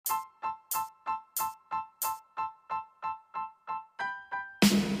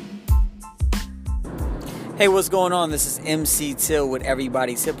Hey, what's going on? This is MC Till with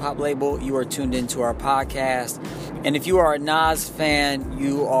Everybody's Hip Hop Label. You are tuned into our podcast. And if you are a Nas fan,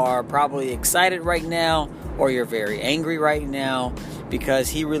 you are probably excited right now, or you're very angry right now, because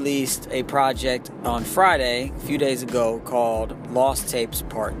he released a project on Friday, a few days ago, called Lost Tapes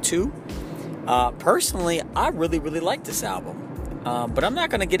Part 2. Personally, I really like this album. But I'm not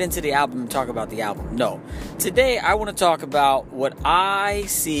going to get into the album and talk about the album. No. Today, I want to talk about what I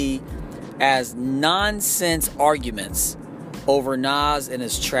see as nonsense arguments over Nas and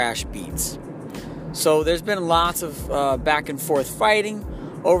his trash beats. So there's been lots of back and forth fighting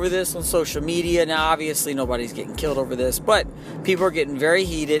over this on social media. Now, obviously, nobody's getting killed over this, but people are getting very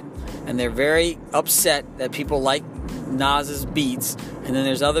heated, and they're very upset that people like Nas's beats. And then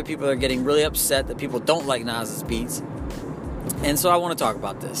there's other people that are getting really upset that people don't like Nas's beats. And so I want to talk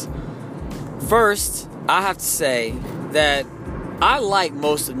about this. First, I have to say that I like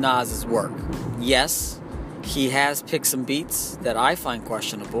most of Nas's work. Yes, he has picked some beats that I find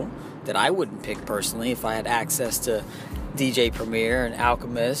questionable, that I wouldn't pick personally if I had access to DJ Premier and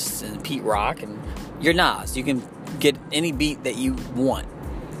Alchemist and Pete Rock. And you're Nas. You can get any beat that you want.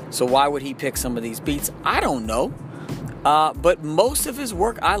 So why would he pick some of these beats? I don't know. But most of his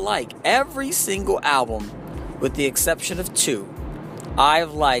work I like. Every single album, with the exception of 2,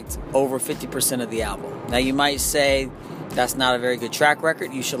 I've liked over 50% of the album. Now you might say that's not a very good track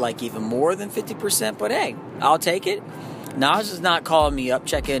record. You should like even more than 50%, but hey, I'll take it. Nas is not calling me up,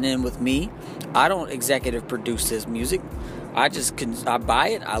 checking in with me. I don't executive produce his music. I buy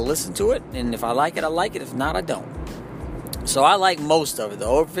it, I listen to it, and if I like it, I like it. If not, I don't. So I like most of it,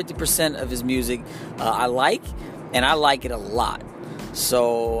 though. Over 50% of his music I like, and I like it a lot.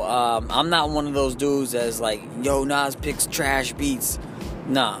 So I'm not one of those dudes that's like, yo, Nas picks trash beats.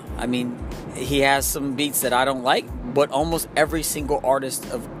 Nah, I mean, he has some beats that I don't like, but almost every single artist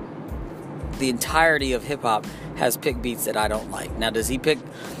of the entirety of hip-hop has picked beats that I don't like. Now, does he pick,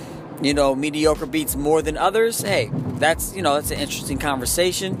 mediocre beats more than others? Hey, that's an interesting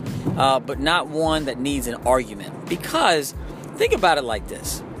conversation, but not one that needs an argument. Because, think about it like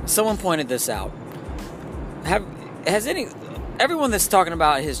this. Someone pointed this out. Everyone that's talking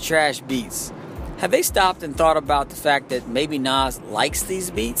about his trash beats, have they stopped and thought about the fact that maybe Nas likes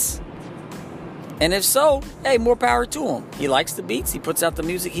these beats? And if so, hey, more power to him. He likes the beats. He puts out the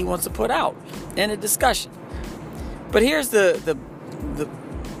music he wants to put out. End of discussion. But here's the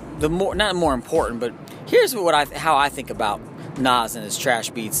more, not more important, but here's how I think about Nas and his trash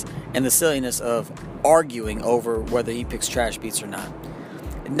beats and the silliness of arguing over whether he picks trash beats or not.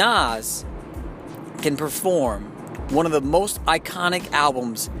 Nas can perform one of the most iconic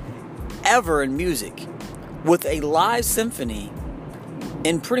albums ever in music with a live symphony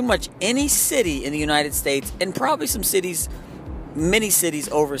in pretty much any city in the United States, and probably many cities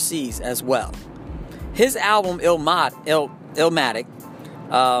overseas as well. His album Illmatic,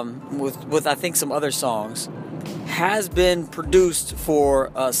 with I think some other songs, has been produced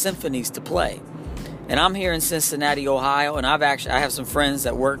for symphonies to play. And I'm here in Cincinnati, Ohio, and I have some friends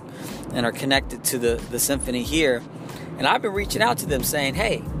that work and are connected to the symphony here, and I've been reaching out to them saying,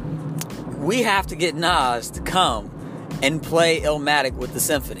 hey, we have to get Nas to come and play Illmatic with the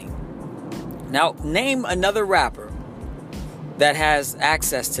symphony. Now, name another rapper that has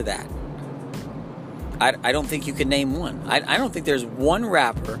access to that. I don't think you can name one. I don't think there's one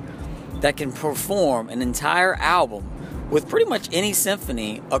rapper that can perform an entire album with pretty much any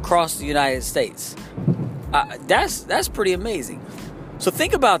symphony across the United States. That's pretty amazing. So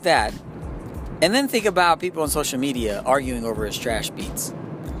think about that, and then think about people on social media arguing over his trash beats.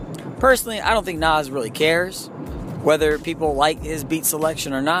 Personally, I don't think Nas really cares whether people like his beat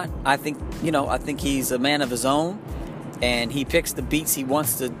selection or not. I think he's a man of his own, and he picks the beats he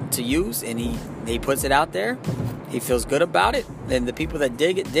wants to use, and he puts it out there. He feels good about it, and the people that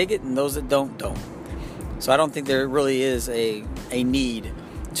dig it, and those that don't. So I don't think there really is a need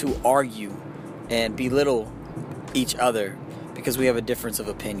to argue and belittle each other because we have a difference of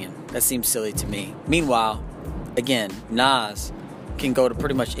opinion. That seems silly to me. Meanwhile, again, Nas can go to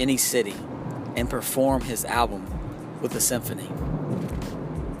pretty much any city and perform his album with a symphony.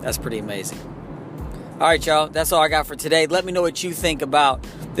 That's pretty amazing. All right, y'all. That's all I got for today. Let me know what you think about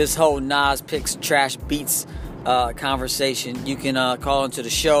this whole Nas picks trash beats conversation. You can call into the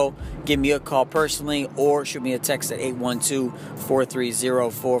show, give me a call personally, or shoot me a text at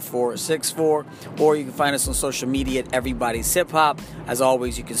 812-430-4464, or you can find us on social media at Everybody's Hip Hop. As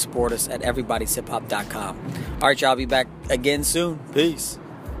always, you can support us at everybody'shiphop.com. All right, y'all. I'll be back again soon. Peace.